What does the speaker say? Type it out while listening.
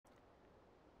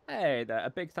Hey there, a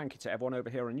big thank you to everyone over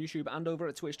here on YouTube and over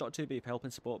at twitch.tv for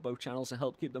helping support both channels and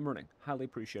help keep them running. Highly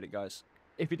appreciate it, guys.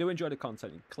 If you do enjoy the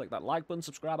content, click that like button,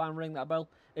 subscribe and ring that bell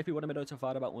if you want to be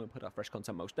notified about when we put out fresh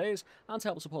content most days and to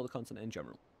help support the content in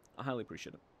general. I highly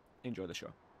appreciate it. Enjoy the show.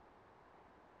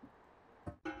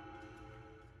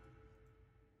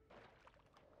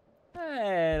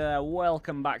 Hey there,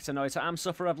 welcome back to Noita. I'm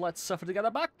Suffer of Let's Suffer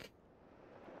Together back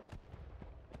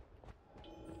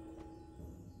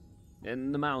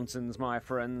in the mountains, my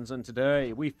friends, and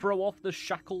today we throw off the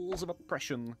shackles of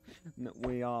oppression that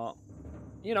we are,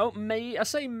 you know, I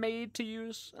say made to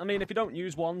use. I mean, if you don't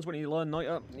use ones when you learn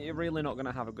Noita, you're really not going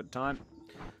to have a good time.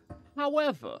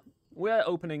 However, we're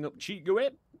opening up cheat GUI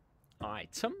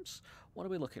items. What are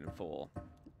we looking for?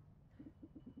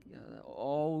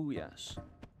 Oh, yes.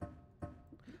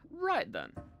 Right then.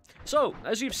 So,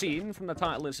 as you've seen from the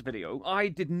title of this video, I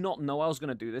did not know I was going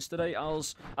to do this today. I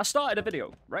started a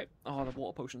video, right? Oh, the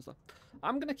water potion's there.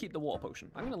 I'm going to keep the water potion.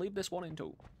 I'm going to leave this one in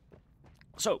tow.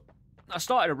 So, I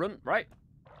started a run, right?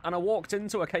 And I walked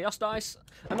into a chaos dice.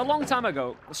 And a long time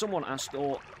ago, someone asked,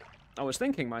 or I was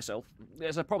thinking myself,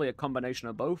 there's probably a combination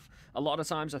of both. A lot of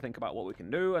times I think about what we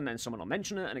can do, and then someone will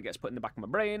mention it, and it gets put in the back of my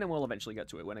brain, and we'll eventually get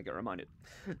to it when I get reminded.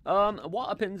 What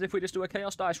happens if we just do a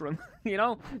chaos dice run? You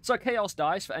know? So chaos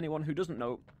dice, for anyone who doesn't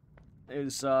know,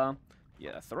 is,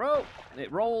 throw.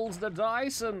 It rolls the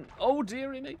dice, and oh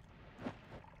dearie me.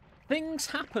 Things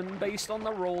happen based on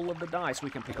the roll of the dice. We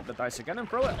can pick up the dice again and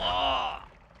throw it. Oh!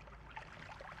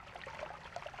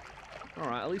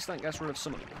 Alright, at least that gets rid of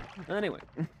some of it. Anyway.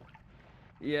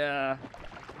 Yeah.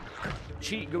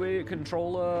 Cheat GUI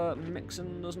controller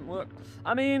mixing doesn't work.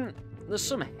 I mean, there's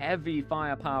some heavy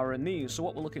firepower in these, so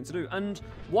what we're looking to do. And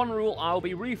one rule, I'll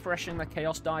be refreshing the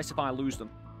chaos dice if I lose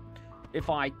them. If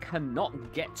I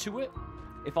cannot get to it,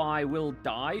 if I will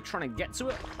die trying to get to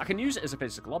it, I can use it as a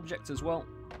physical object as well.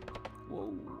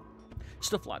 Whoa.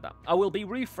 Stuff like that. I will be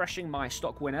refreshing my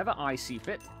stock whenever I see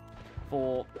fit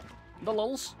for the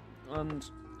lulz and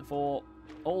for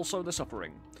also the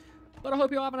suffering. But I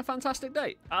hope you're having a fantastic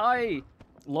day. I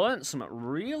learnt something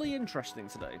really interesting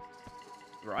today.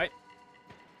 Right?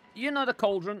 You know the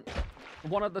cauldron.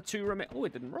 One of the two oh,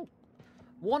 it didn't roll.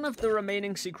 One of the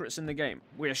remaining secrets in the game,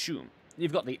 we assume.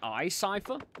 You've got the eye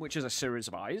cipher, which is a series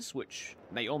of eyes, which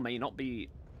may or may not be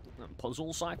a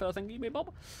puzzle cipher thingy, me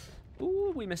bob.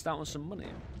 Ooh, we missed out on some money.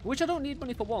 Which I don't need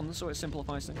money for one, so it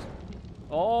simplifies things.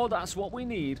 Oh, that's what we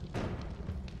need.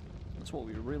 That's what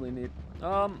we really need.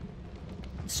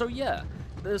 So yeah,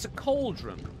 there's a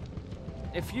cauldron.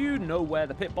 If you know where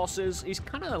the pit boss is, he's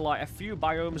kind of like a few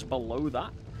biomes below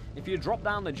that. If you drop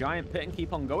down the giant pit and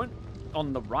keep on going,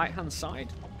 on the right-hand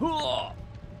side,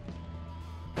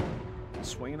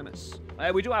 swing and a miss.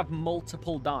 We do have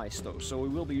multiple dice though, so we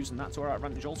will be using that to our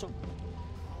advantage also.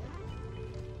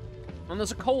 And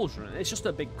there's a cauldron. It's just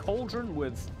a big cauldron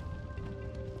with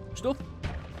stuff.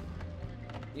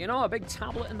 You know, a big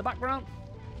tablet in the background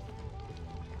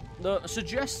that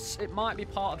suggests it might be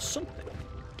part of something.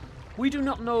 We do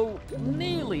not know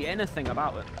nearly anything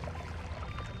about it.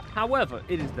 However,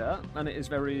 it is there, and it is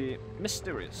very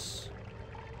mysterious.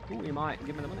 Ooh, you might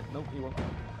give me the money. Nope, you won't.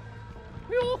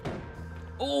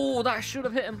 Oh, that should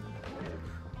have hit him.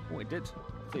 Oh, it did,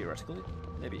 theoretically.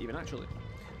 Maybe even actually.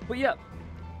 But yeah,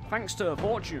 thanks to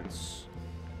Fortunes,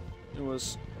 who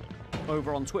was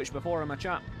over on Twitch before in my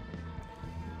chat,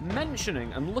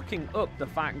 mentioning and looking up the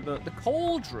fact that the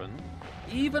cauldron,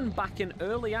 even back in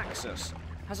early access,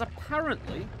 has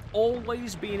apparently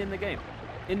always been in the game,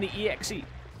 in the EXE.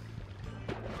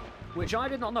 Which I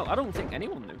did not know. I don't think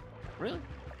anyone knew, really.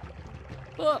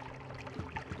 But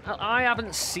I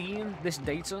haven't seen this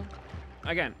data.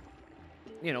 Again,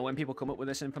 you know, when people come up with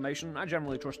this information, I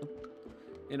generally trust them.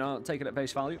 You know, take it at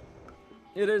face value.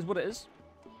 It is what it is.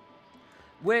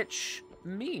 Which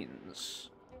means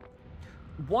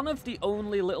one of the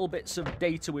only little bits of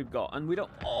data we've got, and we don't.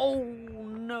 Oh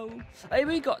no! Hey,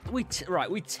 we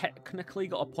technically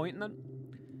got a point then.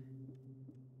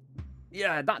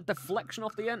 Yeah, that deflection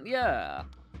off the end. Yeah.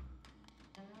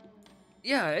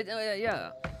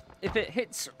 Yeah. If it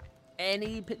hits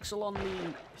any pixel on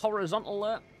the horizontal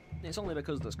there, it's only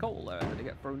because there's coal there that it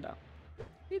get thrown down.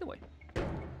 Either way,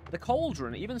 the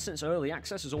cauldron, even since early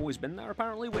access, has always been there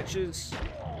apparently, which is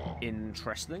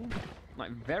interesting.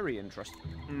 Like, very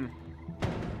interesting.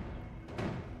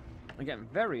 Again,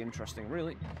 very interesting,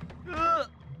 really.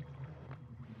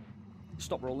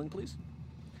 Stop rolling, please.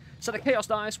 So the Chaos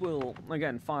Dice will,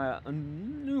 again, fire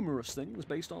numerous things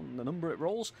based on the number it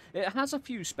rolls. It has a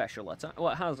few special attacks.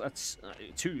 Well, it has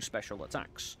two special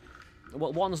attacks.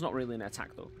 Well, one's not really an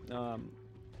attack, though.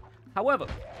 However,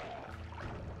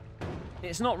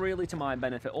 It's not really to my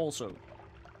benefit also.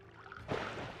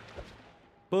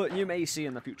 But you may see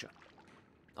in the future.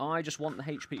 I just want the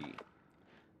HP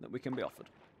that we can be offered.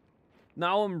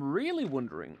 Now I'm really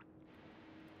wondering,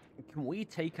 can we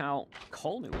take out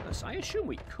Call Me with this? I assume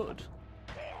we could.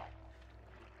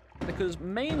 Because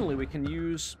mainly we can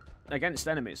use, against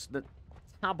enemies, the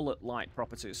tablet-like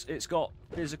properties. It's got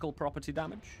physical property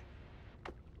damage,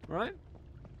 right?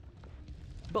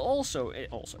 But also,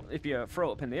 if you throw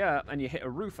it up in the air and you hit a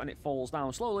roof and it falls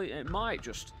down slowly, it might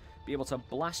just be able to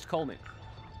blast Call Me.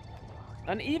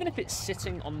 And even if it's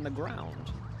sitting on the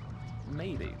ground,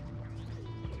 maybe,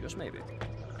 just maybe,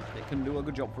 it can do a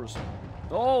good job for us.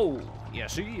 Oh, yeah,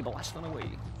 see, blasting away.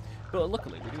 But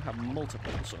luckily, we do have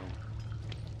multiple, so...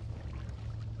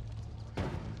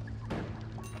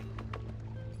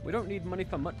 we don't need money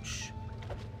for much.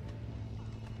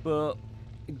 But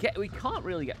we can't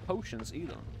really get potions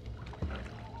either.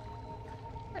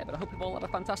 Yeah, but I hope you've all had a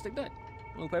fantastic day.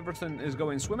 I hope everything is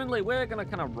going swimmingly. We're going to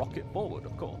kind of rocket forward,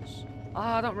 of course.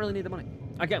 I don't really need the money.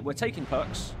 Again, we're taking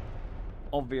perks,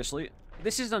 obviously.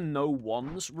 This is a no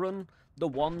ones run. The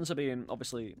ones are being,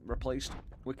 obviously, replaced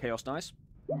with Chaos Dice.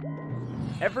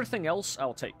 Everything else,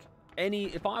 I'll take.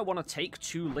 If I want to take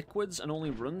 2 liquids and only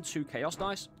run 2 Chaos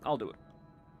Dice, I'll do it.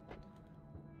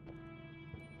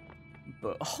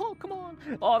 But, oh, come on.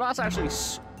 Oh, that's actually...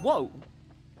 whoa.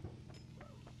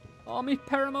 Oh, me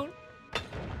Paramount.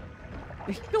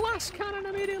 Glass cannon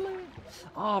immediately.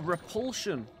 Oh,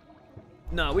 repulsion.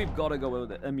 No, we've got to go with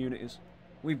the immunities.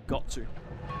 We've got to.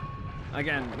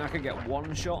 Again, I could get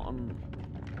one shot, and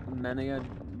many a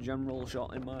general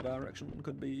shot in my direction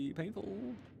could be painful.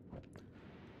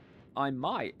 I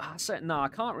might. No, I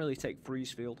can't really take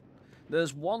freeze field.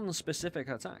 There's one specific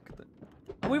attack that...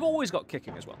 and we've always got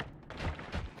kicking as well.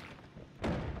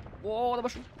 Whoa, the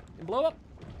mushroom. Blow up.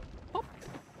 Pop.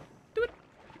 Do it.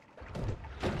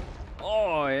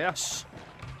 Oh, yes.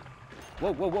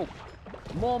 Whoa, whoa, whoa.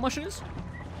 More mushes.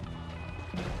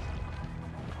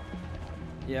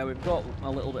 Yeah, we've got a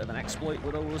little bit of an exploit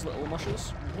with those little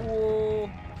mushes. Whoa.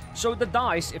 So the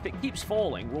dice, if it keeps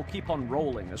falling, will keep on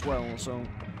rolling as well, so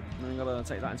we've got to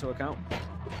take that into account.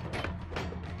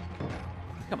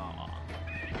 Come on.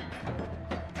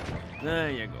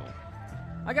 There you go.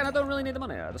 Again, I don't really need the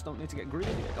money. I just don't need to get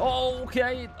greedy. Oh,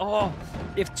 okay. Oh,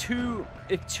 if two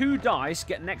dice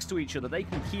get next to each other, they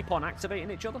can keep on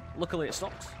activating each other. Luckily, it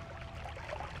stops.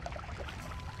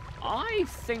 I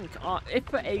think if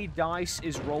a dice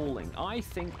is rolling, I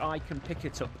think I can pick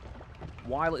it up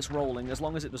while it's rolling, as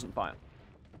long as it doesn't fire.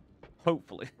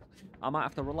 Hopefully. I might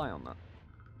have to rely on that.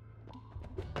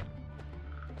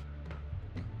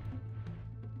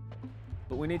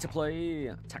 But we need to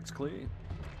play tactically.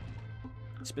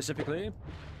 Specifically.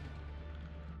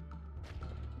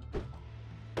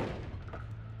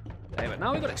 Okay, but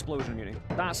now we've got explosion immunity.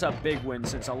 That's a big win,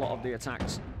 since a lot of the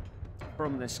attacks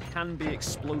from this can be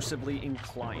explosively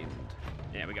inclined.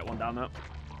 Yeah, we get one down there.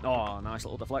 Oh, nice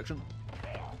little deflection.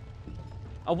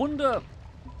 I wonder,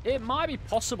 it might be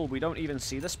possible we don't even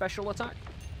see the special attack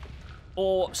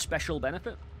or special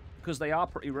benefit, because they are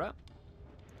pretty rare.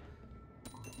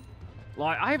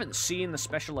 Like, I haven't seen the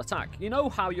special attack. You know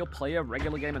how you'll play a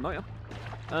regular game of Noita,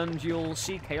 and you'll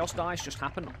see Chaos Dice just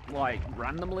happen, like,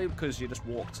 randomly because you just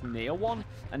walked near one,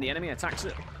 and the enemy attacks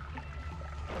it?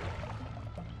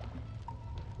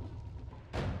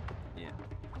 Yeah.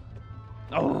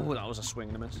 Oh, that was a swing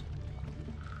and a miss.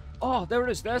 Oh, there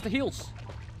it is. There's the heals.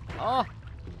 Oh.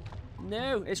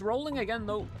 No, it's rolling again,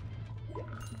 though.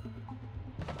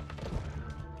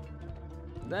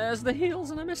 There's the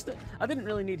heals, and I missed it. I didn't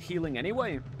really need healing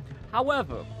anyway.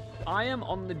 However, I am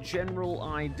on the general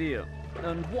idea,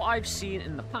 and what I've seen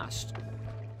in the past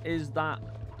is that...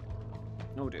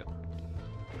 oh dear.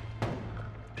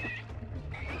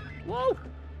 Whoa!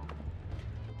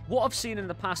 What I've seen in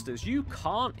the past is you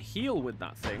can't heal with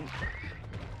that thing.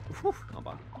 Whew, not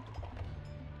bad.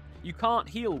 You can't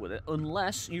heal with it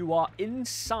unless you are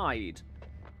inside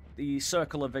the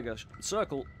circle of vigor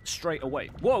circle straight away.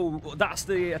 Whoa, that's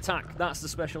the attack. That's the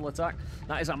special attack.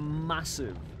 That is a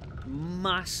massive,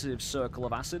 massive circle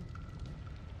of acid.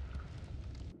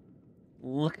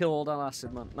 Look at all that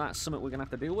acid, man. That's something we're going to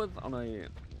have to deal with on a,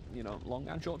 you know, long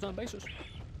and short-term basis.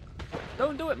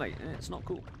 Don't do it, mate. It's not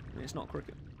cool. It's not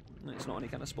cricket. It's not any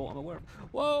kind of sport I'm aware of.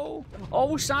 Whoa!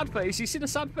 Oh, sad face. You see the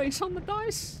sad face on the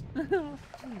dice?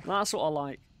 That's what I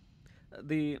like.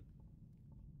 The...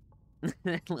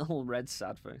 little red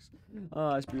sad face.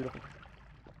 Oh, it's beautiful.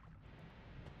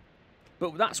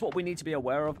 But that's what we need to be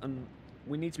aware of, and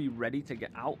we need to be ready to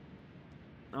get out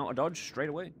of dodge straight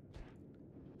away.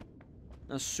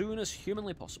 As soon as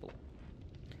humanly possible.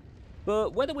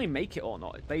 But whether we make it or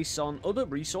not, based on other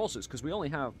resources, because we only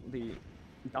have the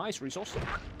dice resources.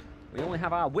 We only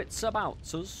have our wits about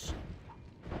us.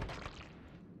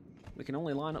 We can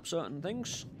only line up certain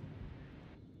things.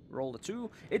 Roll the 2.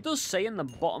 It does say in the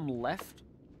bottom left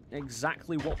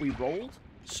exactly what we rolled,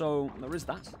 so there is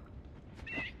that.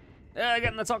 Yeah,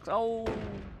 getting the tox. Oh,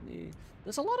 yeah.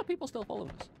 There's a lot of people still following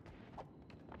us.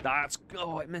 That's...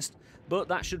 Oh, it missed. But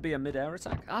that should be a mid-air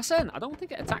attack. Arsene, I don't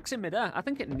think it attacks in mid-air. I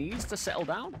think it needs to settle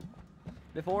down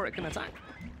before it can attack.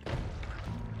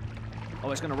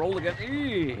 Oh, it's going to roll again.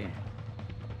 Eee.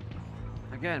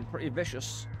 Again, pretty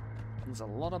vicious. There's a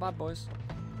lot of bad boys.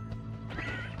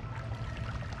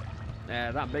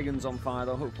 Yeah, that big one's on fire,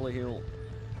 though. Hopefully he'll...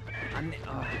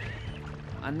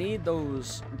 I need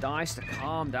those dice to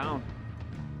calm down.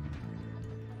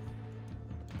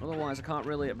 Otherwise, I can't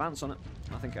really advance on it.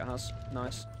 I think it has.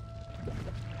 Nice.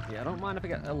 Yeah, I don't mind if I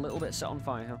get a little bit set on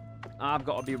fire here. I've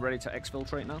got to be ready to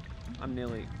exfiltrate now. I'm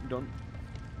nearly done.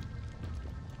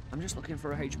 I'm just looking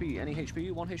for a HP. Any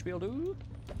HP? 1 HP will do.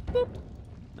 Boop.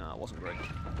 No, it wasn't great.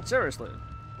 Seriously.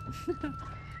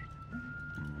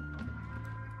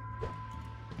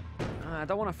 I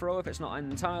don't want to throw if it's not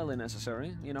entirely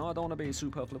necessary. You know, I don't want to be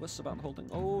superfluous about the whole thing.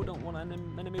 Oh, don't want an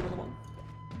enemy with a 1.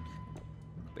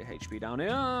 Be HP down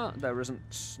here. There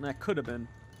isn't. There could have been.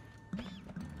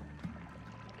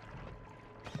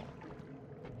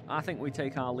 I think we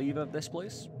take our leave of this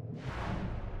place.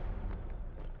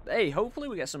 Hey, hopefully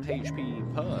we get some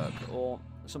HP perk or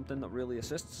something that really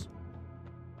assists.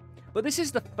 But this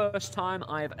is the first time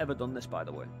I have ever done this, by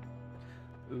the way.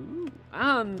 Ooh.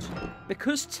 And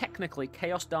because technically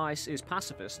Chaos Dice is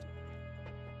pacifist,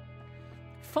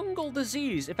 fungal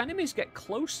disease, if enemies get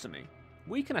close to me,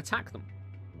 we can attack them.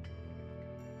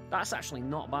 That's actually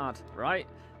not bad, right?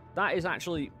 That is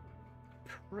actually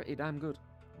pretty damn good.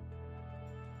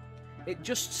 It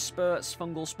just spurts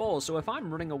fungal spores, so if I'm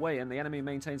running away and the enemy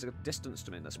maintains a distance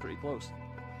to me, that's pretty close.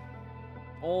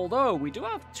 Although, we do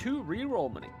have 2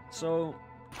 reroll money, so...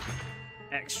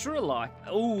 Extra life.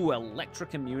 Oh,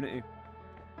 electric immunity.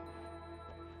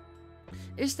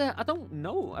 Is there... I don't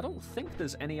know. I don't think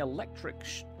there's any electric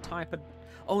type of...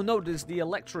 Oh, no, there's the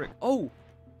electric... Oh!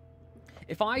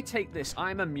 If I take this,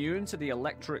 I'm immune to the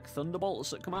electric thunderbolts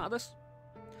that come out of this.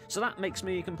 So that makes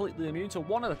me completely immune to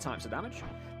one of the types of damage.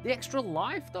 The extra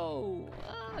life, though,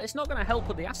 it's not going to help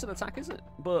with the acid attack, is it?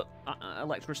 But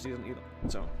electricity isn't either,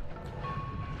 so...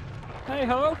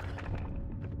 Hey-ho!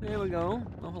 Here we go.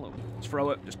 Oh, hello. Let's throw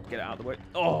it. Just get it out of the way.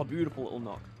 Oh, beautiful little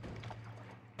knock.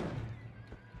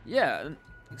 Yeah, and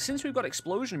since we've got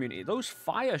explosion immunity, those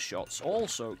fire shots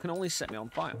also can only set me on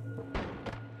fire.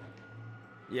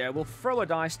 Yeah, we'll throw a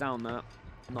dice down there.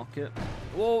 Knock it.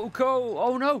 Whoa, Uko!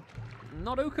 Oh, no!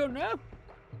 Not Uko, no!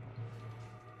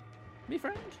 Me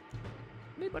friend.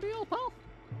 Me buddy, old pal.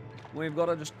 We've got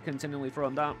to just continually throw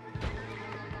him down.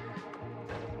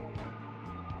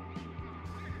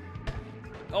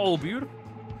 Oh, beautiful.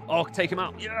 Oh, take him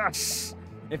out. Yes!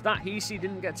 If that Hisi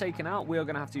didn't get taken out, we are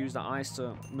going to have to use that ice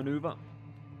to maneuver.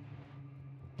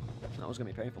 That was going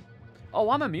to be painful. Oh,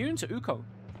 I'm immune to Uko.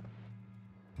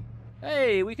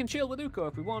 Hey, we can chill with Uko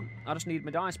if we want. I just need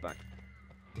my dice back.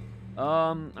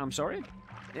 I'm sorry?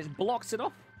 It's blocked it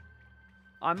off.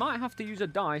 I might have to use a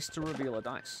dice to reveal a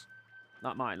dice.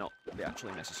 That might not be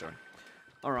actually necessary.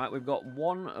 Alright, we've got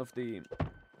 1 of the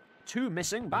 2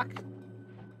 missing back.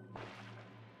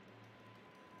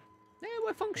 Yeah,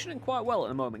 we're functioning quite well at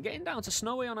the moment. Getting down to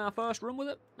Snowy on our first run with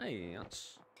it. Hey,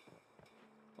 that's...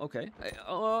 Okay. Hey,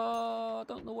 I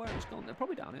don't know where it's gone. They're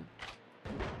probably down here.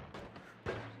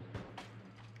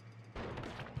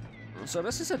 So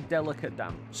this is a delicate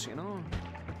dance, you know?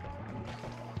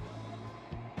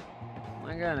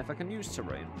 Again, if I can use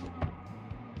terrain.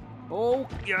 Oh,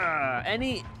 yeah! I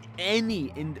think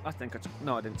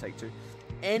no, I didn't take 2.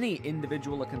 Any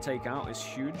individual I can take out is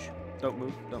huge. Don't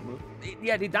move, don't move.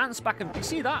 Yeah, they dance back and... You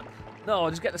see that? No,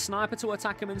 just get the sniper to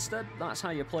attack him instead. That's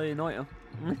how you play Noita.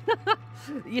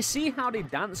 You see how they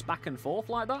dance back and forth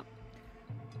like that?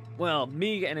 Well,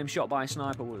 me getting him shot by a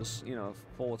sniper was, you know,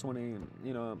 420,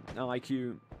 you know,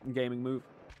 IQ gaming move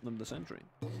of the century.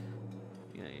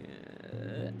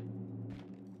 Yeah.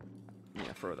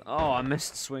 Yeah, throw that. Oh, I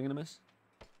missed. Swing and a miss.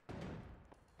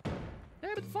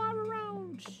 Yeah, but fire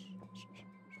around.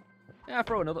 Yeah,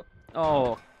 throw another.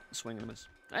 Oh, swing and a miss.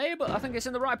 Hey, but I think it's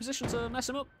in the right position to mess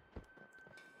him up.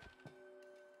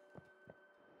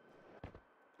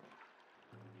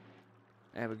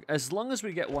 As long as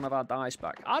we get 1 of our dice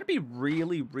back, I'd be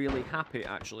really, really happy,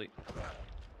 actually.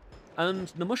 And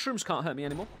the mushrooms can't hurt me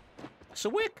anymore. So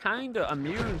we're kind of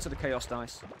immune to the Chaos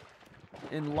Dice.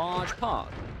 In large part.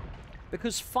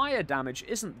 Because fire damage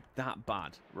isn't that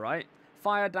bad, right?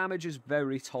 Fire damage is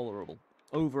very tolerable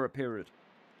over a period.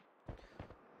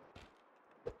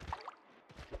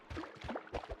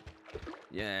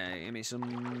 Yeah, give me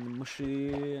some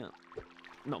mushy...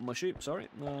 Not mushy, sorry.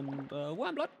 And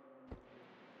worm blood.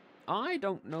 I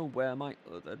don't know where my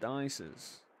other dice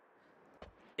is.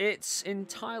 It's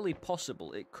entirely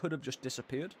possible it could have just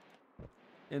disappeared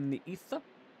in the ether.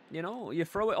 You know, you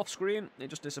throw it off screen, it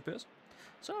just disappears.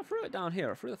 So I threw it down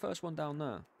here. I threw the first one down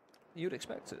there. You'd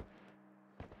expect it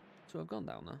to have gone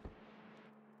down there.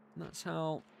 And that's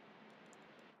how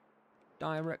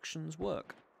directions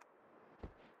work.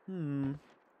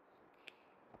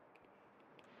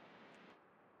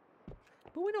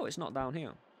 But we know it's not down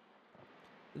here.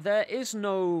 There is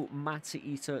no matter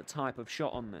eater type of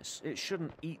shot on this. It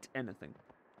shouldn't eat anything.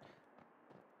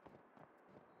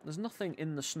 There's nothing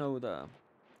in the snow there.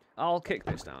 I'll kick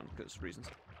this down, because reasons.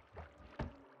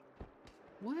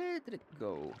 Where did it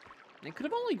go? It could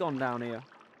have only gone down here.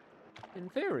 In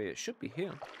theory, it should be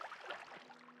here.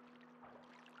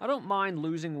 I don't mind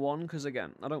losing one, because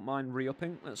again, I don't mind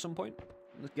re-upping at some point.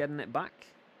 Just getting it back.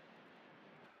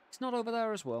 It's not over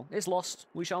there as well. It's lost.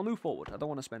 We shall move forward. I don't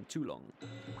want to spend too long.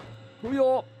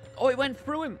 Oh, it went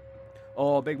through him.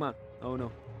 Oh, big man. Oh,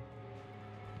 no.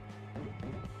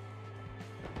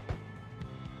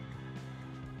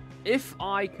 If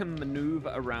I can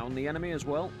maneuver around the enemy as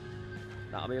well,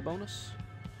 that'll be a bonus.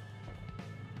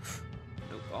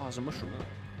 Oh, there's a mushroom there.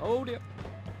 Oh, dear.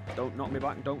 Don't knock me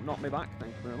back. Don't knock me back.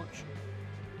 Thank you very much.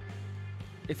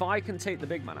 If I can take the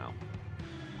big man out.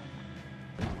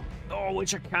 Oh,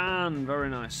 which I can. Very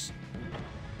nice.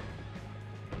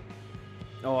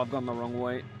 Oh, I've gone the wrong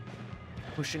way.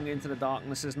 Pushing into the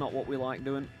darkness is not what we like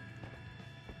doing.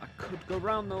 I could go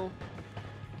round, though.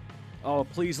 Oh,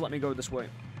 please let me go this way.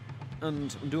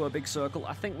 And do a big circle.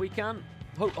 I think we can.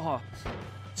 Oh,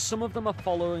 some of them are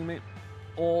following me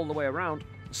all the way around.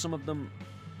 Some of them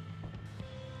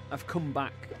have come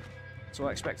back. So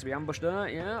I expect to be ambushed there.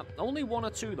 Yeah, only one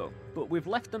or two, though. But we've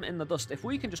left them in the dust. If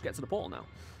we can just get to the portal now,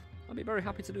 I'd be very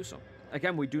happy to do so.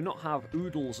 Again, we do not have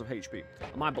oodles of HP.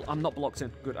 I'm not blocked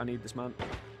in. Good, I need this man.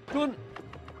 Run!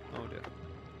 Oh, dear.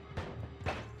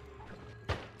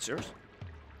 Serious?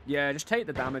 Yeah, just take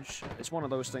the damage. It's one of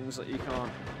those things that you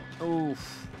can't...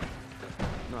 Oof.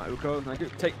 Right, Uko, thank you.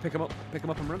 Pick him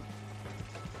up and run.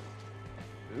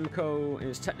 Uko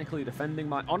is technically defending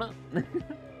my honor.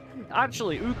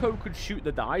 Actually, Uko could shoot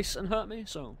the dice and hurt me,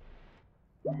 so...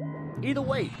 Either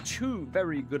way, two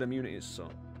very good immunities, so...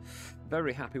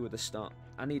 Very happy with this start.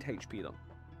 I need HP,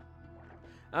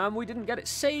 though. We didn't get it.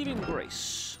 Saving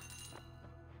Grace.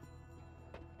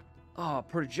 Oh,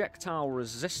 projectile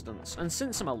resistance. And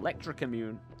since I'm electric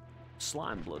immune,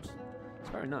 slime blood. It's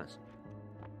very nice.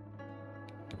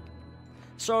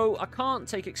 So, I can't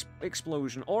take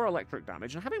explosion or electric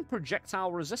damage, and having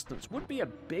projectile resistance would be a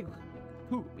big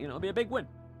hoop, you know, it'd be a big win.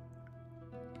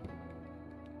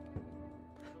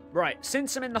 Right,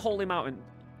 since I'm in the Holy Mountain,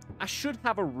 I should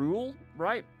have a rule,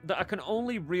 right, that I can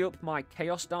only re-up my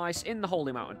Chaos Dice in the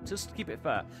Holy Mountain, just to keep it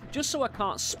fair. Just so I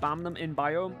can't spam them in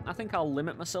Biome. I think I'll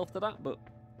limit myself to that, but...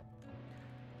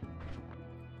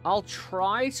 I'll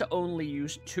try to only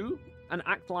use 2, and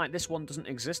act like this one doesn't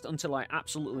exist until I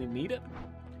absolutely need it.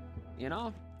 You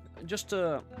know? Just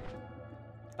to...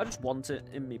 I just want it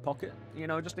in my pocket, you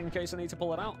know, just in case I need to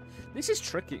pull it out. This is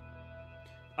tricky.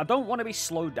 I don't want to be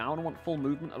slowed down. I want full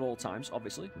movement at all times,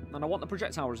 obviously. And I want the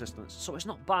projectile resistance, so it's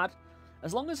not bad.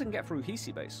 As long as I can get through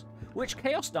Hisi Base. Which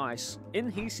Chaos Dice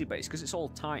in Hisi Base, because it's all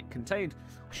tight, contained,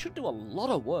 should do a lot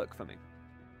of work for me.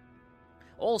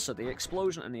 Also, the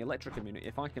explosion and the electric immunity,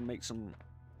 if I can make some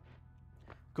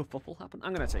kerfuffle happen,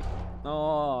 I'm going to take it.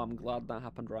 Oh, I'm glad that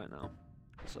happened right now.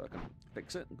 So I can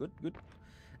fix it. Good, good.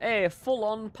 A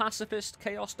full-on pacifist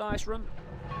Chaos Dice run.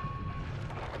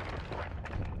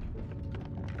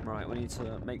 Right, we need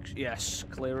to make... Yes,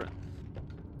 clear it.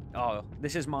 Oh,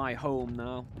 this is my home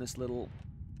now. This little...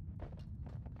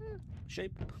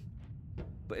 shape.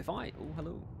 But if I... Oh,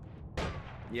 hello.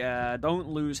 Yeah, don't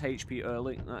lose HP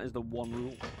early. That is the one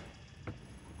rule.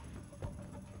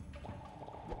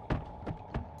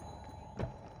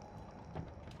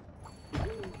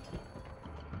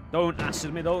 Don't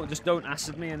acid me, though. Just don't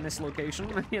acid me in this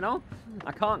location, you know?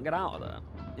 I can't get out of there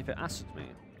if it acids me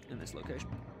in this location.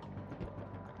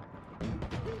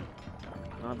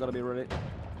 I've got to be ready.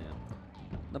 Yeah.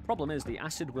 The problem is the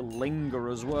acid will linger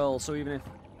as well, so even if...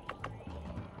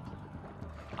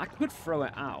 I could throw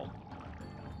it out.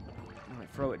 Right,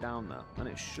 throw it down there, and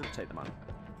it should take them out.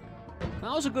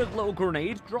 That was a good little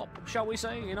grenade drop, shall we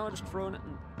say? You know, just throwing it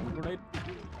and grenade.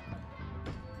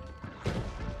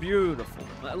 Beautiful.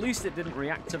 At least it didn't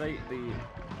reactivate the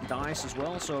dice as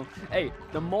well, so... Hey,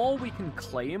 the more we can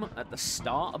claim at the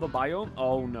start of a biome...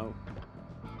 Oh, no.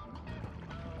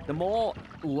 The more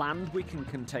land we can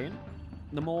contain,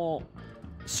 the more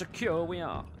secure we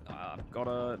are. I've got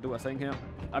to do a thing here.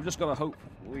 I've just got to hope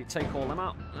we take all them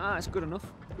out. Ah, it's good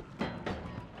enough.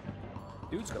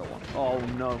 Dude's got a one. Oh,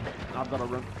 no. I've got to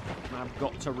run. I've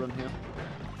got to run here.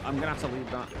 I'm going to have to leave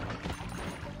that.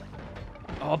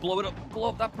 Oh, blow it up. Blow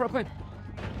up that propane.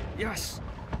 Yes.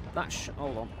 That's...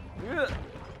 Hold on. Yeah.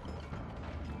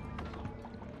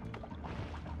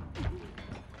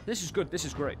 This is good. This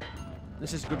is great.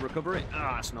 This is good recovery.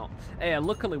 Ah, it's not. Hey,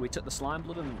 luckily we took the slime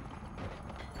blood and...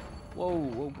 Whoa,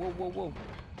 whoa, whoa, whoa, whoa.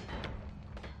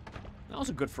 That was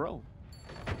a good throw.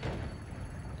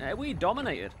 We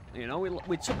dominated. You know,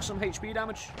 we took some HP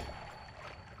damage.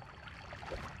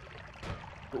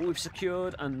 But we've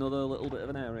secured another little bit of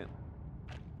an area.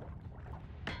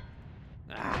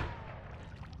 Ah.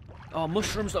 Oh,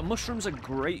 mushrooms. The mushrooms are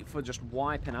great for just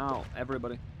wiping out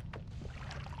everybody.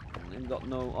 They've got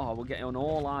no... Oh, we're getting on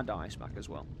all our dice back as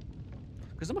well.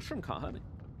 Because the mushroom can't hurt me.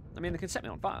 I mean, they can set me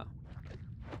on fire.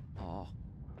 Oh.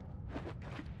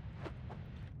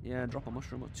 Yeah, drop a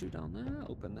mushroom or two down there.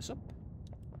 Open this up.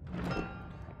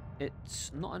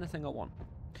 It's not anything I want.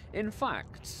 In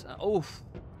fact... oh.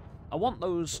 I want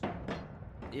those...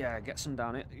 Yeah, get some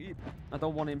down it. I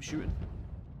don't want him shooting.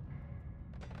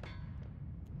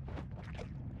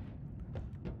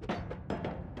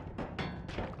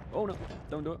 Oh, no.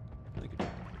 Don't do it. Thank you.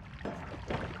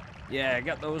 Yeah,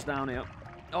 get those down here.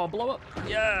 Oh, blow up.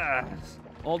 Yes!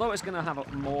 Although it's going to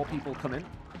have more people come in.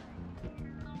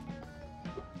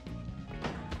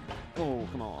 Oh,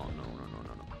 come on. No, no, no,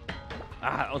 no, no.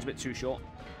 Ah, that was a bit too short.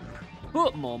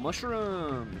 But more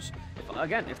mushrooms.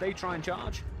 Again, if they try and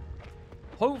charge,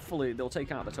 hopefully they'll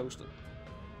take out the toaster.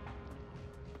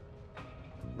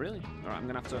 Really? Alright, I'm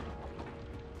going to have to...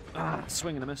 Ah,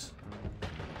 swing and a miss.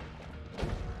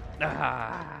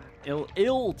 Ah,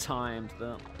 ill-timed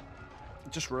there.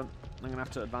 Just run. I'm going to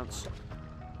have to advance.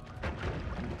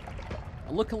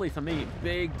 Luckily for me,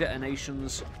 big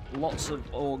detonations, lots of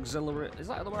auxiliary... Is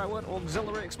that the right word?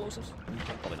 Auxiliary explosives?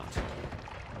 Probably not.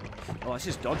 Oh, this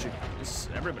is dodgy. It's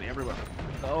everybody everywhere.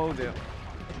 Oh, dear.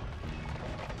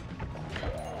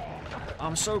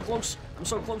 I'm so close. I'm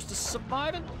so close to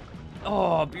surviving.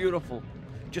 Oh, beautiful.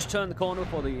 Just turn the corner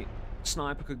before the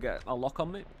sniper could get a lock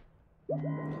on me.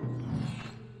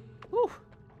 Whew.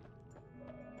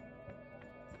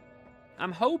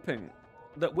 I'm hoping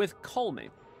that with Colmy...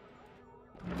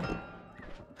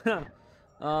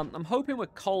 I'm hoping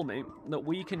with Colmy that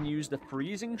we can use the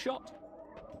freezing shot.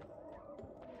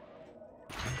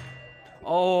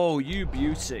 Oh, you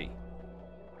beauty.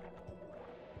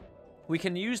 We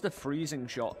can use the freezing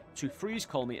shot to freeze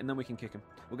Colmy, and then we can kick him.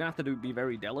 We're going to have to be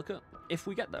very delicate, if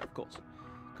we get there, of course.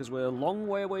 Because we're a long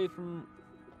way away from,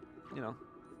 you know...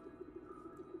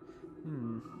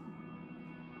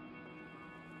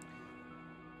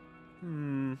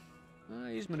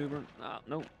 he's maneuvering. Ah,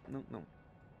 no, no, no.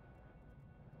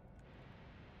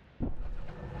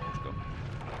 Let's go.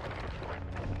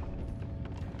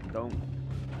 Don't.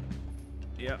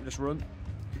 Yeah, just run.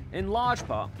 In large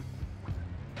part,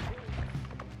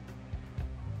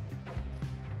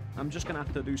 I'm just going to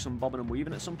have to do some bobbing and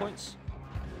weaving at some points.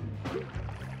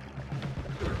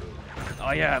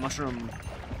 Oh yeah, mushroom.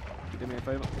 Do me a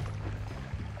favour.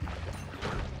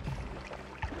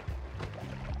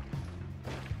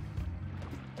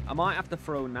 I might have to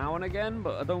throw now and again,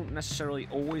 but I don't necessarily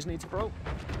always need to throw.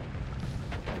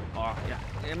 Oh,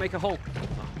 yeah, make a hole.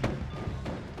 Oh.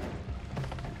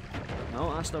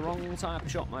 No, that's the wrong type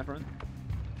of shot, my friend.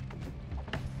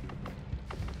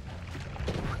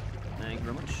 Thank you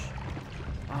very much.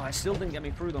 Oh, I still didn't get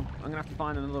me through, though. I'm going to have to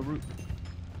find another route,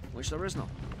 which there is not.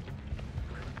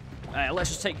 Let's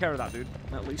just take care of that dude,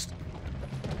 at least.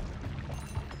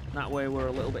 That way we're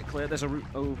a little bit clear. There's a route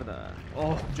over there.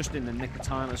 Oh, just in the nick of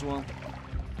time as well.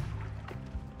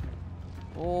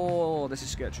 Oh, this is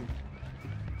sketchy.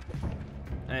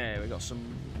 Hey, we got some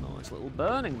nice little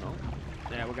burning, though.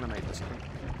 Yeah, we're going to make this, I think.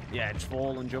 Yeah, just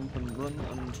fall and jump and run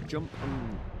and jump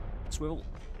and swivel.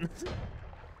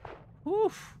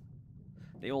 Oof.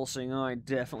 The all-seeing eye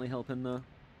definitely helping there.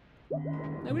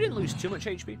 No, we didn't lose too much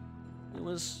HP. It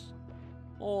was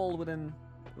all within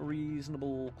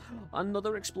reasonable.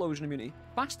 Another explosion immunity.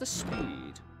 Faster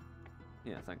speed.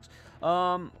 Yeah, thanks.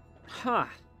 Huh.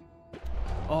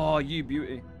 Oh, you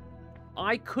beauty.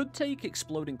 I could take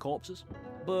exploding corpses,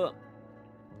 but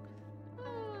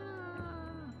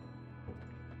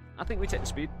I think we take the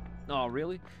speed. Oh,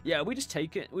 really? Yeah, we just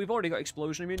take it. We've already got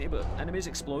explosion immunity, but enemies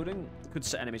exploding could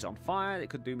set enemies on fire. It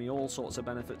could do me all sorts of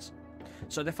benefits.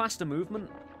 So the faster movement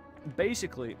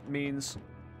basically means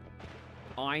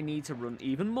I need to run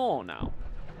even more now.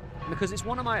 Because it's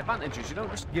one of my advantages. You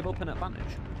don't just give up an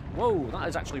advantage. Whoa, that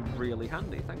is actually really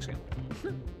handy. Thanks, game.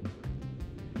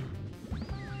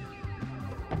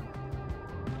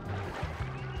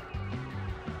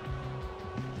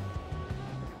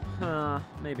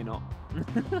 Maybe not.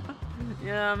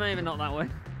 Yeah, maybe not that way.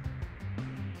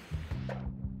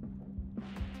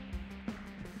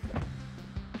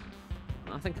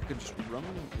 I think I could just run.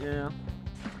 Yeah.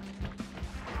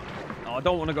 Oh, I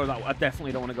don't want to go that way. I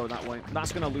definitely don't want to go that way.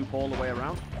 That's going to loop all the way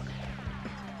around.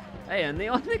 Hey, and they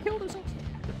killed themselves.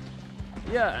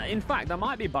 Yeah, in fact, there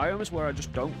might be biomes where I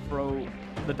just don't throw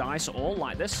the dice at all,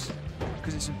 like this.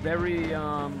 Because it's very,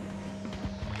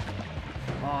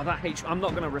 Oh, that HP. I'm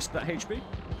not going to risk that HP.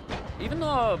 Even though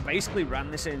I basically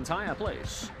ran this entire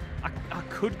place, I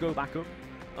could go back up.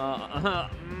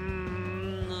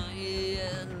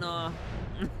 Yeah, no.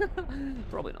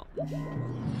 Probably not.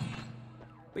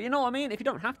 But you know what I mean? If you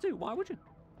don't have to, why would you?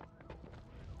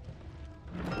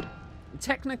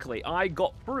 Technically, I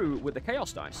got through with the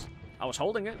Chaos Dice. I was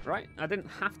holding it, right? I didn't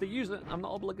have to use it. I'm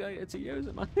not obligated to use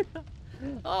it, man.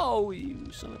 Oh,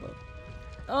 you son of a...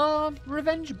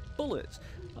 Revenge Bullets.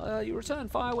 You return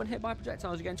fire when hit by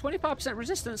projectiles. You gain 25%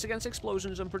 resistance against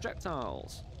explosions and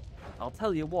projectiles. I'll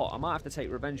tell you what, I might have to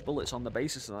take Revenge Bullets on the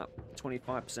basis of that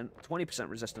 20%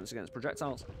 resistance against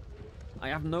projectiles. I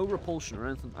have no repulsion or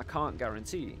anything. I can't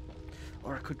guarantee.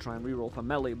 Or I could try and reroll for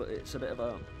melee, but it's a bit of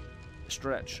a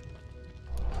stretch.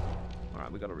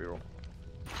 Alright, we got to reroll.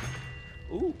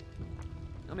 Ooh.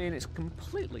 I mean, it's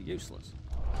completely useless.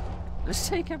 Let's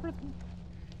take everything.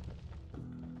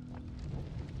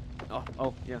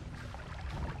 Oh, yeah.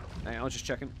 Hey, I was just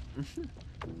checking.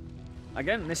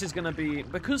 Again, this is going to be...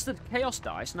 Because the Chaos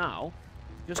Dice now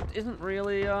just isn't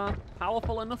really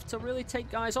powerful enough to really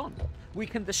take guys on. We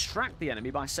can distract the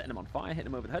enemy by setting them on fire, hitting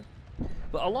them over the head.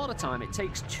 But a lot of time, it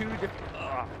takes two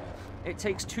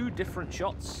different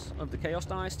shots of the Chaos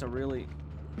Dice to really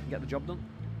get the job done.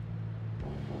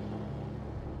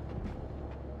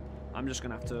 I'm just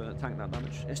going to have to tank that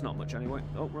damage. It's not much anyway.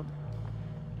 Oh, run.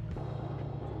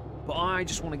 But I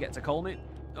just want to get to Colmate.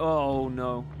 Oh,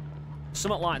 no.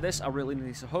 Something like this, I really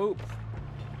need to hope.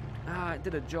 Ah, it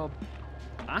did a job.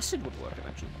 Acid would work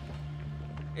eventually.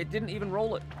 It didn't even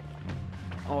roll it.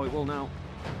 Oh, it will now.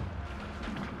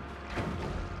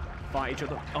 Fight each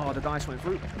other. Oh, the dice went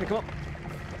through. Pick him up.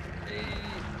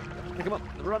 Pick him up.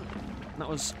 Run. That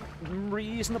was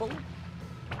reasonable.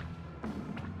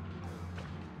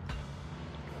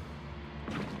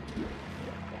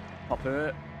 Pop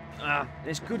it. Ah,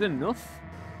 it's good enough.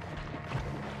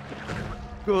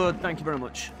 Good, thank you very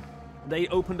much. They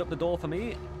opened up the door for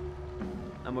me,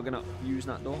 and we're gonna use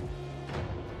that door.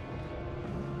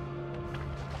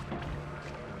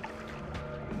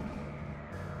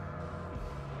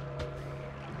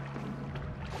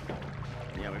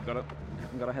 Yeah, we've got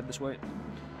to head this way.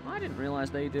 I didn't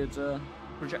realize they did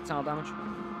projectile damage.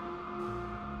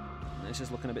 This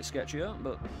is looking a bit sketchier,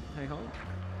 but hey ho.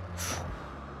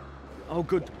 Oh,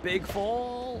 good. Big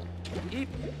fall. Eep.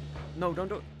 No, don't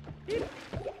do it. Eep.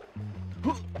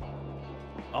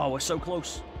 Oh, we're so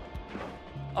close.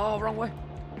 Oh, wrong way.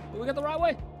 Did we get the right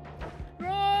way?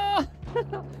 Ah!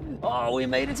 Oh, we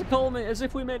made it to Colmate, as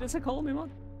if we made it to Colmate,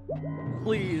 man.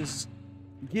 Please,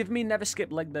 give me never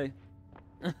skip leg day.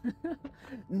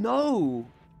 No,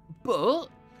 but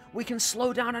we can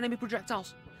slow down enemy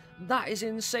projectiles. That is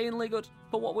insanely good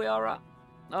for what we are at.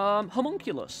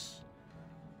 Homunculus.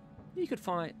 You could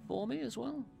fight for me as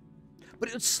well. But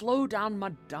it would slow down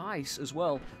my dice as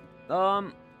well.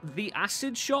 The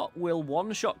acid shot will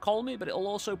one-shot Colmate, but it'll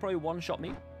also probably one-shot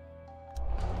me.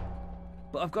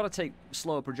 But I've got to take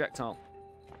slower projectile.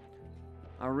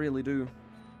 I really do.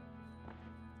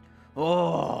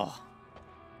 Oh,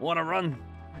 what a run.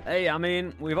 Hey, I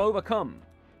mean, we've overcome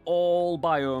all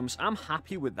biomes. I'm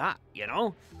happy with that, you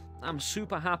know? I'm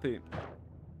super happy.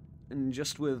 And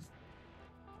just with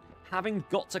having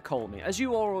got to Colmate, as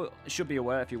you all should be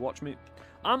aware if you watch me,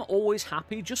 I'm always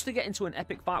happy just to get into an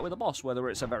epic fight with a boss, whether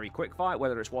it's a very quick fight,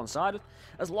 whether it's one-sided,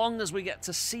 as long as we get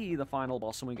to see the final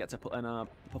boss and we get to put in a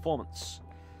performance.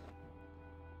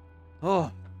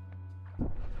 Oh.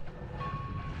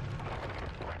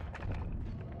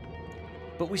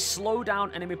 But we slow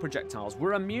down enemy projectiles.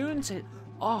 We're immune to...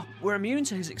 Oh, we're immune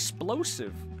to his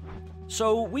explosive.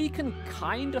 So we can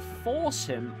kind of force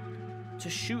him to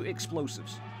shoot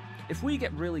explosives. If we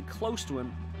get really close to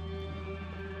him...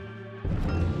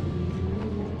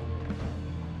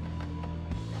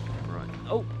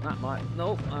 Oh, that might...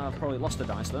 No, I've probably lost a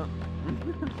dice there.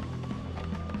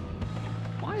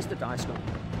 Why is the dice going?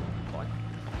 Boy.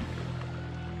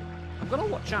 I've got to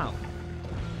watch out.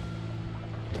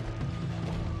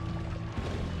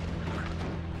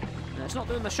 It's not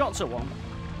doing the shots at one.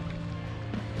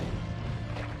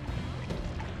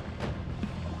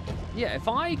 Yeah, if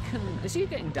I can... Is he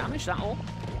getting damaged at all?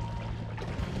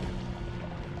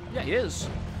 Yeah, he is.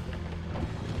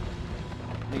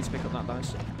 Needs to pick up that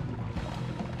dice.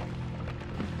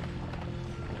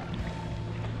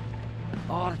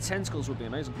 Oh, the tentacles would be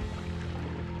amazing.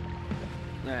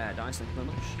 Yeah, dice, thank you very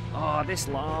much. Oh, this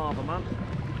lava, man.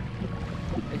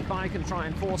 If I can try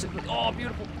and force it... Oh,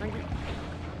 beautiful, thank you.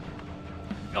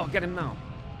 Oh, get him now.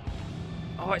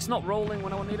 Oh, it's not rolling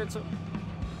when I needed to.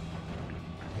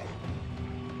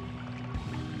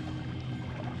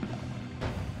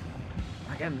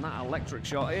 Again, that electric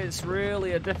shot. It's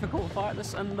really a difficult fight,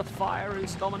 this, and the fire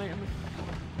is dominating me.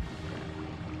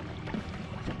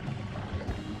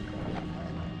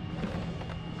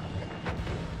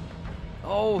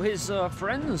 Oh, his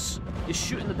friends is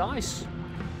shooting the dice.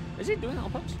 Is he doing that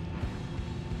on purpose?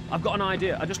 I've got an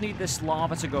idea. I just need this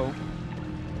lava to go.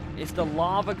 If the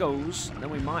lava goes, then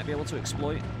we might be able to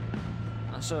exploit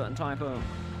a certain type of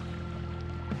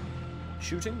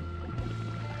shooting.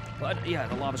 But yeah,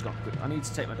 the lava's gone. Good. I need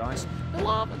to take my dice.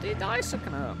 The dice are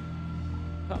kind of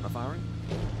hurt my firing.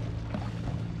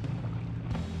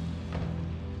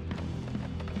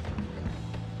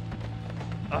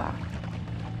 Ah.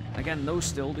 Again, those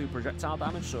still do projectile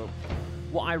damage, so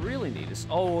what I really need is...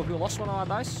 Oh, have we lost one of our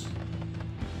dice?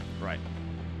 Right.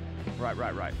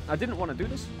 Right. I didn't want to do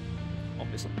this,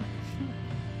 obviously.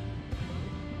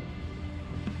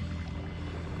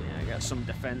 Yeah, get some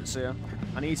defense here.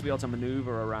 I need to be able to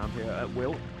maneuver around here at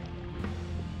will.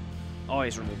 Oh,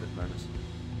 he's removed it. Very nice.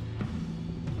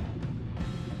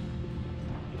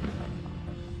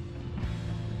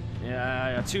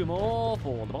 Yeah, 2 more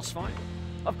for the boss fight.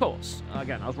 Of course.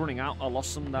 Again, I was running out. I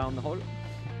lost some down the hole.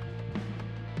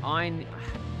 I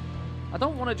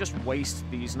don't want to just waste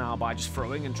these now by just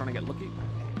throwing and trying to get lucky.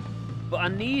 But I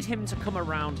need him to come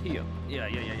around here. Yeah.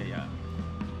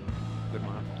 Good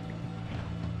man.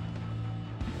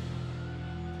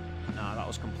 Nah, that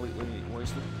was completely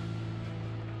wasted.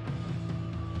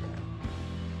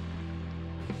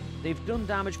 They've done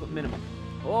damage, but minimal.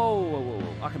 Whoa.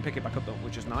 I can pick it back up, though,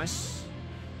 which is nice.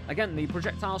 Again, the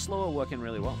projectile slow are working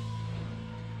really well.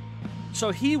 So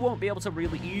he won't be able to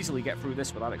really easily get through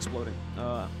this without exploding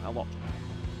a lot.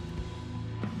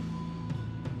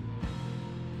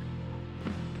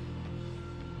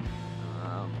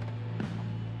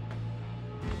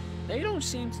 They don't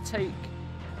seem to take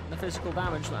the physical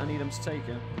damage that I need them to take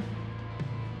here.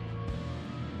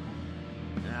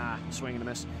 Swing and a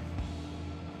miss.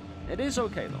 It is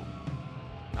okay, though.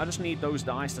 I just need those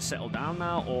dice to settle down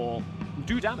now, or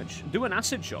do damage. Do an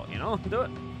acid shot, you know? Do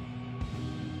it.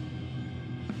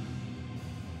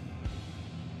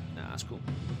 That's cool.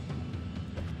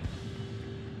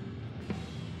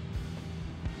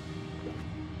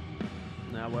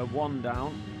 Now we're 1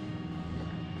 down.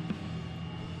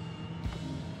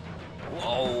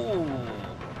 Whoa!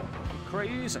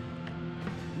 Crazy.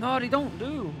 No, they don't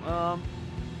do.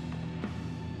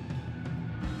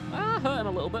 Hurt him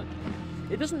a little bit.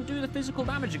 It doesn't do the physical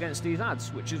damage against these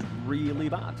ads, which is really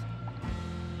bad.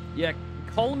 Yeah,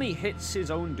 Colmy hits his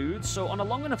own dudes, so on a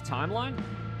long enough timeline,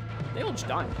 they all just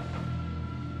die.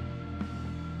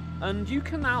 And you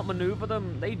can outmaneuver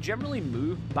them. They generally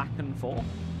move back and forth.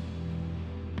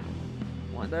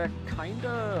 Like, they're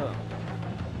kinda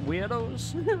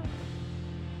weirdos. Yeah,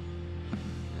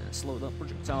 slow the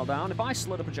projectile down. If I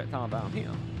slow the projectile down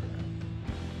here...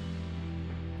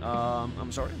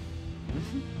 I'm sorry.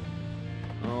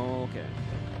 Okay.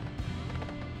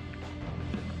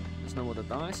 There's no other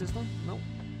dice, is there? No.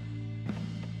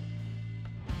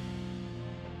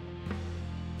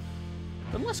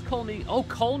 Unless Colmy... Oh,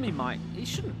 Colmy might... He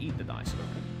shouldn't eat the dice, though.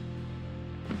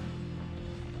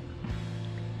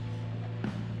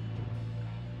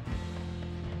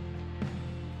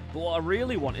 But what I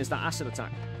really want is that acid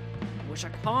attack, which I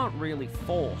can't really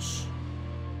force.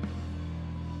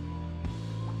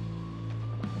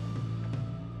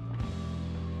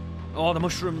 Oh, the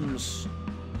mushrooms.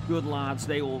 Good lads,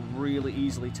 they will really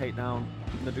easily take down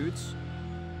the dudes.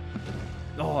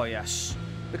 Oh, yes.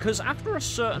 Because after a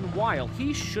certain while,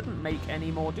 he shouldn't make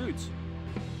any more dudes.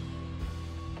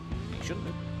 He shouldn't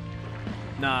do.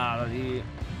 Nah,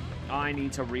 I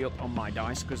need to re-up on my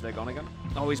dice because they're gone again.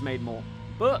 Oh, he's made more.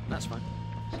 But that's fine.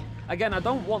 Again, I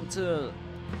don't want to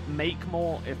make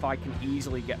more if I can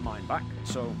easily get mine back.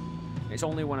 So it's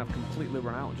only when I've completely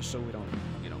run out, just so we don't,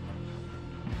 you know,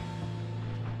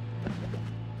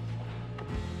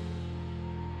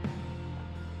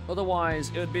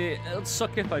 Otherwise, it'd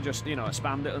suck if I just, you know,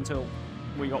 spammed it until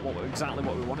we got exactly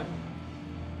what we wanted.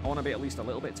 I want to be at least a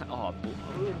little bit... Oh,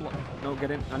 no,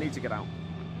 get in. I need to get out.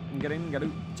 Get in, get out.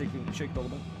 Shake it all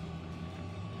about.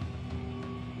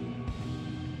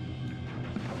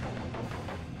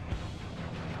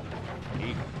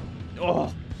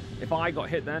 Oh, if I got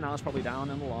hit then, I was probably down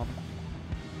in the lava.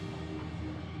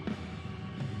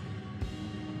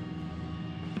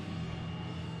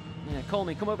 Yeah, call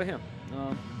me. Come over here.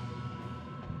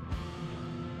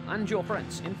 And your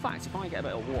friends. In fact, if I get a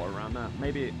bit of water around there,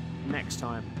 maybe next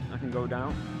time I can go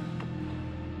down.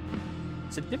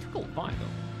 It's a difficult fight,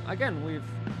 though. Again, we've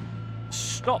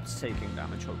stopped taking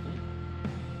damage, hopefully.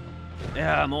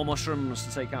 Yeah, more mushrooms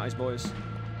to take out his boys.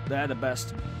 They're the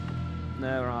best.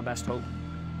 They're our best hope.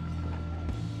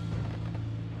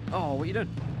 Oh, what are you doing?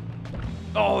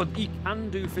 Oh, he can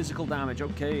do physical damage.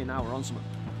 Okay, now we're on something.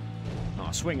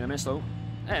 Oh, swing and a miss, though.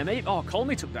 Hey, maybe... Oh, Call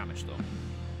Me took damage, though.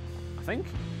 I think.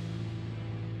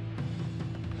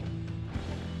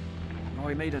 Oh,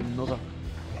 he made another.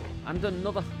 And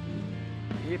another.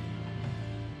 Yep.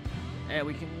 Yeah,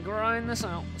 we can grind this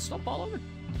out. Stop following me.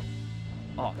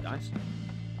 Oh, nice.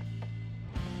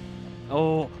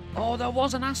 Oh. Oh, there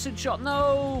was an acid shot.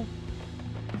 No!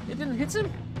 It didn't hit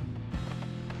him.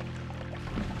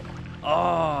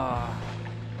 Oh.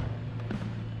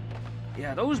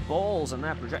 Yeah, those balls and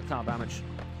their projectile damage.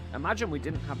 Imagine we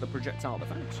didn't have the projectile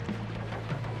defense.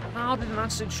 How did an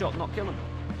acid shot not kill him?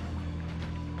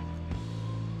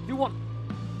 Do what?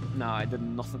 No, it did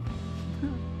nothing.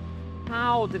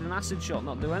 How did an acid shot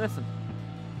not do anything?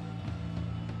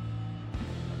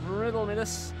 Riddle me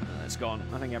this. It's gone.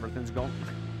 I think everything's gone.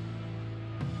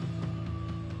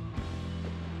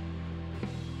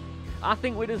 I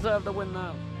think we deserve the win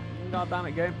now. God damn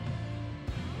it, game.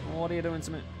 What are you doing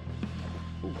to me?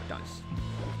 Ooh, dice.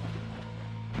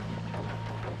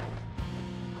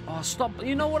 Oh, stop.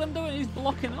 You know what I'm doing? He's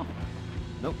blocking up.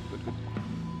 Nope, good, good.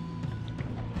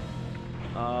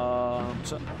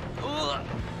 So... Ugh.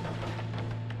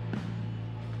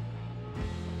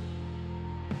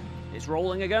 It's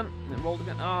rolling again. It rolled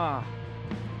again. Ah.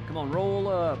 Come on,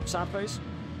 roll, sad face.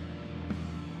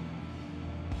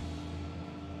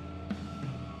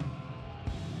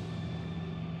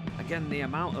 Again, the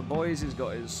amount of boys he's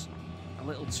got is a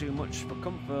little too much for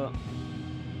comfort.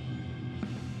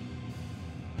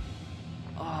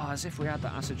 Oh, as if we had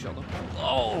that acid shot.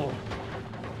 Oh!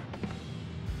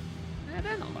 Yeah,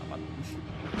 they're not that bad.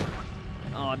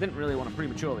 Oh, I didn't really want to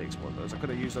prematurely explode those. I could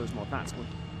have used those more tactically.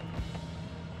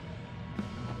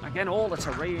 Again, all the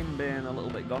terrain being a little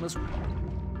bit gone as well.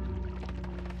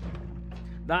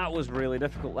 That was really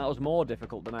difficult. That was more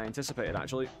difficult than I anticipated,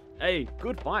 actually. Hey,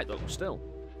 good fight, though, still.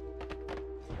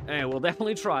 Hey, we'll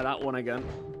definitely try that one again.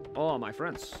 Oh, my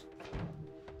friends.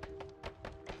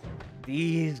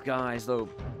 These guys, though,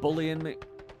 bullying me.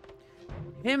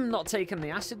 Him not taking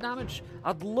the acid damage,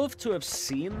 I'd love to have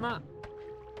seen that.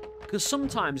 Because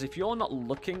sometimes, if you're not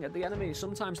looking at the enemy,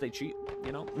 sometimes they cheat,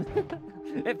 you know?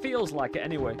 It feels like it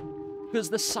anyway. Because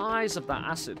the size of that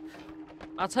acid...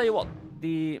 I'll tell you what,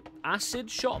 the acid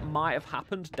shot might have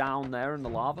happened down there in the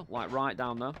lava, like right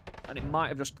down there. And it might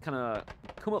have just kind of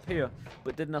come up here,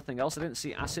 but did nothing else. I didn't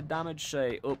see acid damage,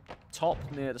 say, up top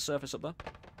near the surface up there.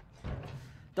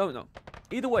 Don't know.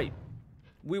 Either way,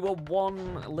 we were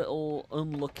one little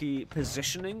unlucky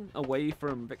positioning away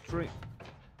from victory.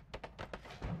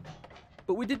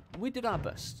 But we did our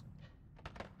best.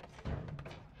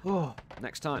 Oh,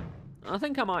 next time. I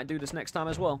think I might do this next time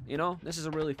as well, you know? This is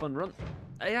a really fun run.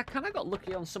 Hey, I kind of got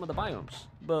lucky on some of the biomes,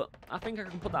 but I think I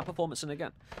can put that performance in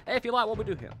again. Hey, if you like what we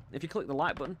do here, if you click the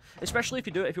like button, especially if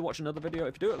you do it if you watch another video,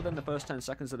 if you do it within the first 10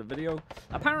 seconds of the video,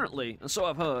 apparently, and so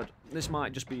I've heard, this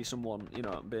might just be someone, you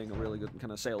know, being a really good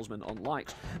kind of salesman on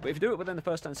likes, but if you do it within the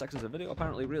first 10 seconds of the video,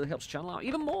 apparently it really helps the channel out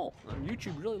even more, and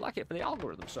YouTube really like it for the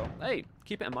algorithm, so, hey,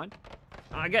 keep it in mind.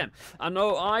 Again, I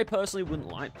know I personally wouldn't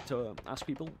like to ask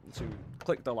people to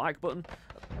click the like button,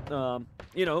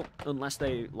 you know, unless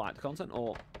they like the content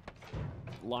or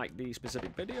like the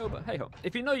specific video, but hey ho,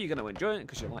 if you know you're going to enjoy it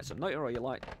because you like some Noita or you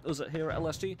like us here at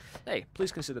LST, hey,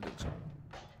 please consider doing so.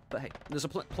 But hey, there's a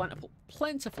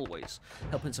plentiful ways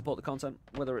helping support the content,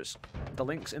 whether it's the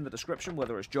links in the description,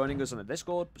 whether it's joining us in the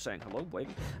Discord, saying hello,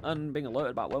 waving, and being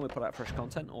alerted about when we put out fresh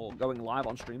content, or going live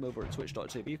on stream over at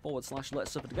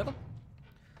twitch.tv/Let's Suffer Together.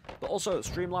 But also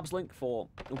Streamlabs link for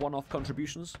one-off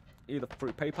contributions, either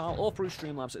through PayPal or through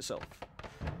Streamlabs itself.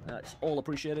 It's all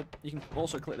appreciated. You can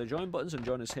also click the join buttons and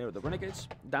join us here at the Renegades.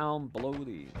 Down below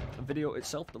the video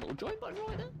itself, the little join button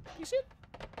right there. You see it?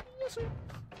 You see it?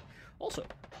 Also,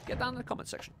 get down in the comment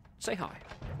section. Say hi.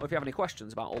 Or if you have any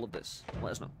questions about all of this,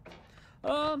 let us know.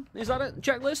 Is that it?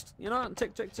 Checklist? You know,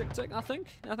 tick, tick, tick, tick, I think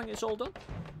it's all done.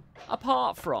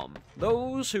 Apart from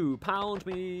those who pound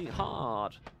me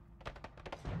hard.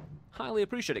 Highly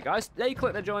appreciate it, guys. They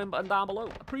click the join button down below.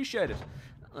 Appreciate it.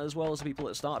 As well as the people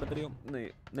that started the video.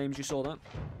 The names you saw there.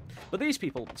 But these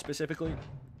people, specifically,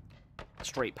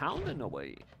 straight pounding no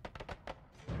way.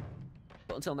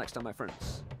 But until next time, my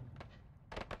friends,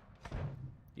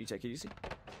 you take it easy.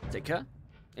 Take care.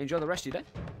 Enjoy the rest of your day.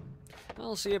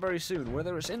 I'll see you very soon,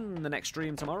 whether it's in the next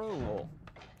stream tomorrow or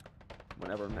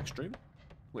whenever the next stream,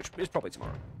 which is probably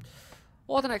tomorrow,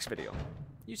 or the next video.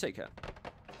 You take care.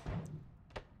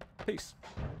 Peace.